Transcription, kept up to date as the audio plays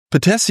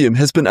Potassium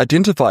has been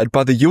identified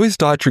by the US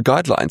Dietary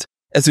Guidelines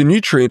as a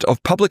nutrient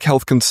of public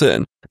health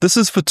concern. This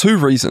is for two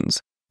reasons.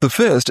 The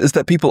first is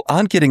that people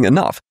aren't getting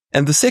enough,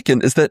 and the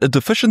second is that a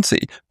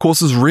deficiency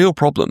causes real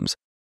problems.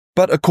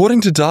 But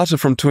according to data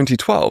from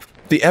 2012,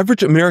 the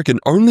average American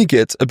only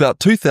gets about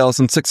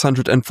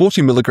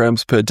 2,640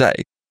 milligrams per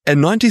day,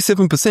 and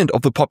 97%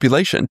 of the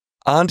population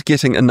aren't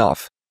getting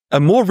enough.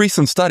 A more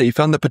recent study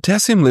found that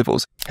potassium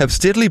levels have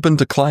steadily been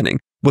declining,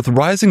 with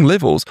rising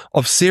levels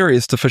of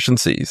serious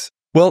deficiencies.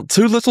 Well,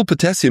 too little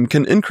potassium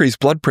can increase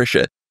blood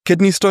pressure,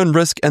 kidney stone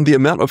risk, and the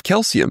amount of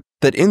calcium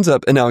that ends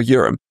up in our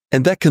urine,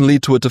 and that can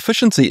lead to a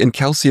deficiency in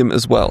calcium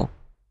as well.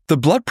 The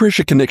blood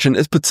pressure connection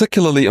is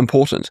particularly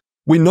important.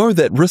 We know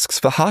that risks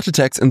for heart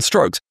attacks and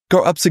strokes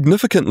go up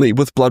significantly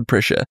with blood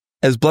pressure.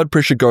 As blood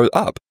pressure goes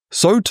up,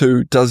 so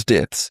too does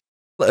deaths.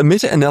 A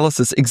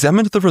meta-analysis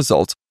examined the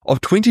results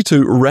of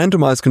 22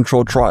 randomized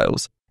controlled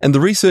trials, and the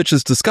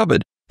researchers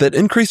discovered that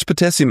increased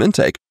potassium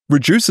intake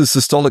reduces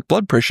systolic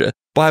blood pressure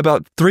by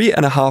about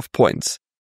 3.5 points.